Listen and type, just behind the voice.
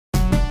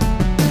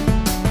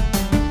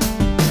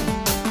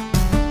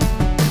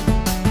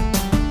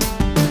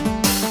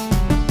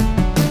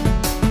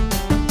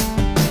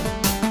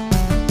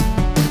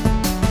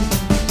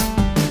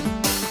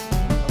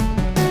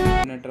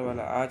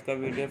का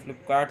वीडियो।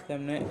 फ्लिपकार्ट से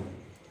हमने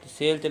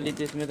सेल चली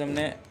थी, इसमें से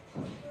हमने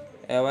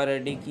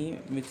एवरेडी की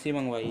मिक्सी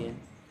मंगवाई है,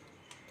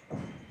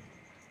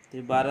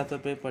 तो 1200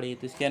 रुपये पड़ी।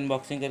 तो इसकी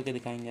अनबॉक्सिंग करके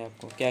दिखाएंगे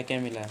आपको क्या क्या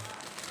मिला है।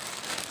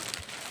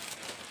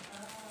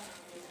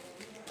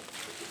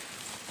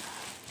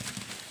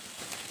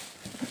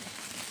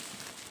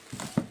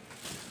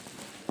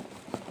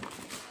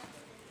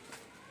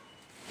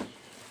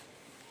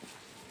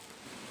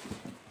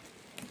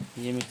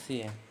 ये मिक्सी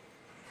है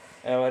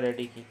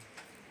एवरेडी की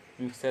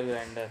मिक्सर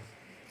ग्राइंडर।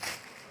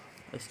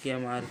 इसकी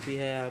MRP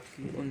है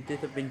आपकी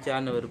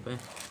 2995 रुपये,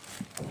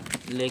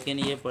 लेकिन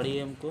ये पड़ी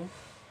है हमको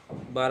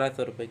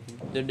 1200 रुपये की।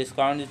 जो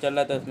डिस्काउंट जो चल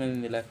रहा था उसमें भी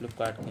मिला है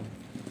फ्लिपकार्ट की।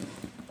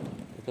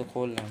 तो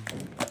खोल लें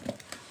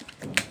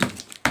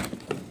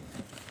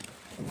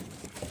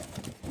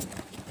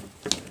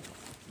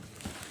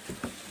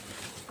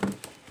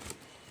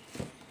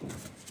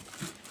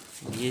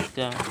ये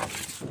इसका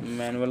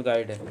मैनुअल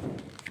गाइड है।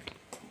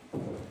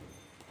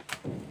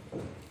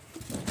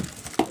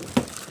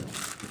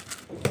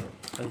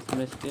 और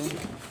इसमें इसके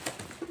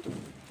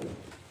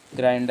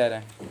ग्राइंडर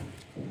है।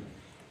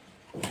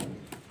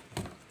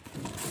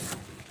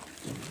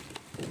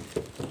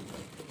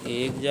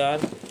 एक जार,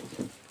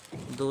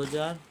 2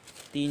 जार,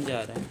 3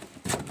 जार है।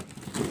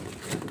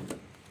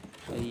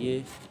 और ये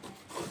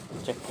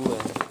चक्कू है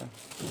इसका,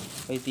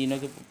 और ये तीनों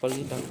के ऊपर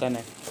की ढक्कन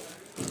है।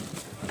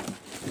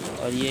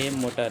 और ये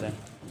मोटर है।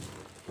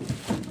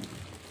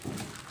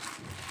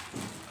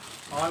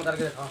 ऑन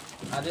करके दिखाओ,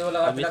 आधे वाला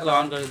अभी इसको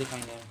ऑन करके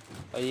दिखाएंगे।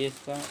 और ये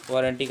इसका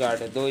वारंटी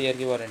कार्ड है, 2 ईयर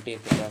की वारंटी है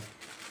इसके साथ।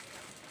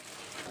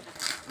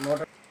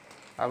 मोटर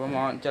अब हम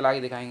ऑन चला के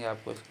दिखाएंगे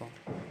आपको इसको।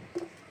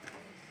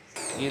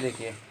 ये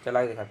देखिए,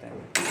 चला के दिखाते हैं।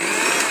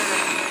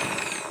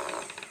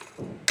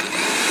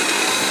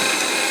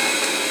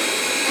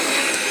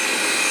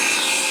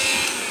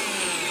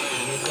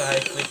 ये इसका हाई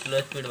स्पीड स्लो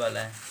स्पीड वाला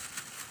है।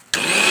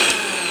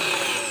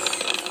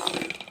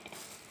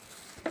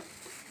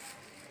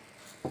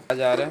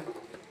 जा रहा है।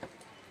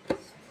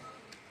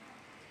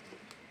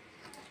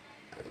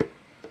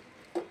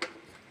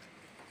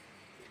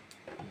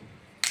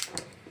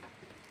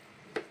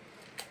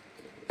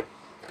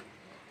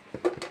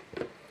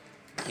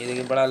 ये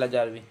देखिए बड़ा वाला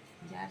जार भी।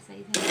 जार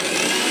सही था।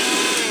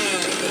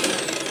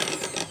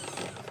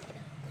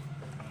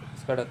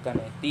 इसका ढक्कन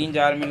है। 3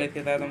 जार मिले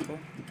इसके साथ हमको।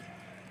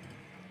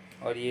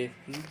 और ये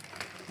इसकी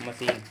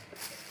मशीन।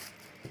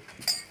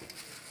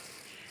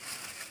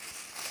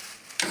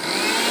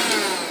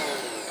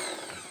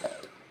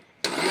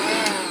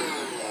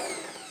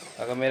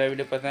 अगर मेरा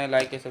वीडियो पसंद है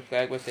लाइक और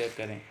सब्सक्राइब और शेयर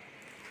करें।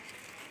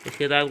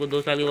 इसके साथ आपको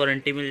 2 साल की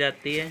वारंटी मिल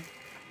जाती है।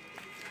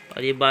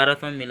 और ये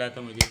 1200 में मिला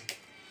था मुझे।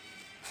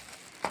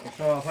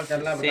 इसमें ऑफर चल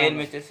रहा है, सेल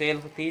में सेल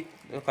थी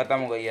तो ख़त्म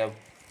हो गई अब।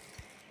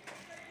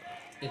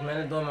 इसमें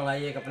मैंने 2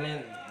 मंगाई, एक अपने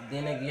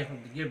देने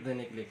गिफ्ट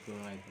देने के लिए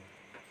मंगाई थी।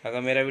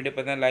 अगर मेरा वीडियो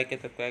पसंद है लाइक और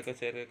सब्सक्राइब और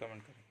शेयर करें,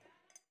 कमेंट करें।